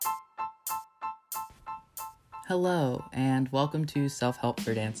Hello, and welcome to Self-Help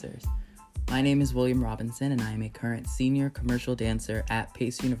for Dancers. My name is William Robinson, and I am a current senior commercial dancer at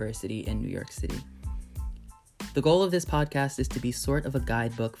Pace University in New York City. The goal of this podcast is to be sort of a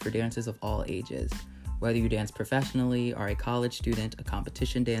guidebook for dancers of all ages. Whether you dance professionally, are a college student, a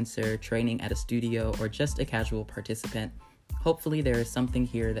competition dancer, training at a studio, or just a casual participant, hopefully there is something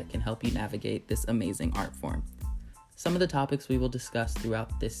here that can help you navigate this amazing art form. Some of the topics we will discuss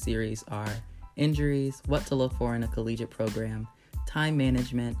throughout this series are injuries, what to look for in a collegiate program, time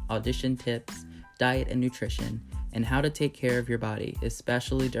management, audition tips, diet and nutrition, and how to take care of your body,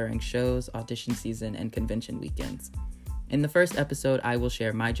 especially during shows, audition season, and convention weekends. In the first episode, I will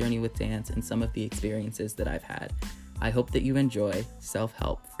share my journey with dance and some of the experiences that I've had. I hope that you enjoy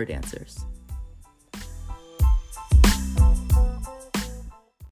Self-Help for Dancers.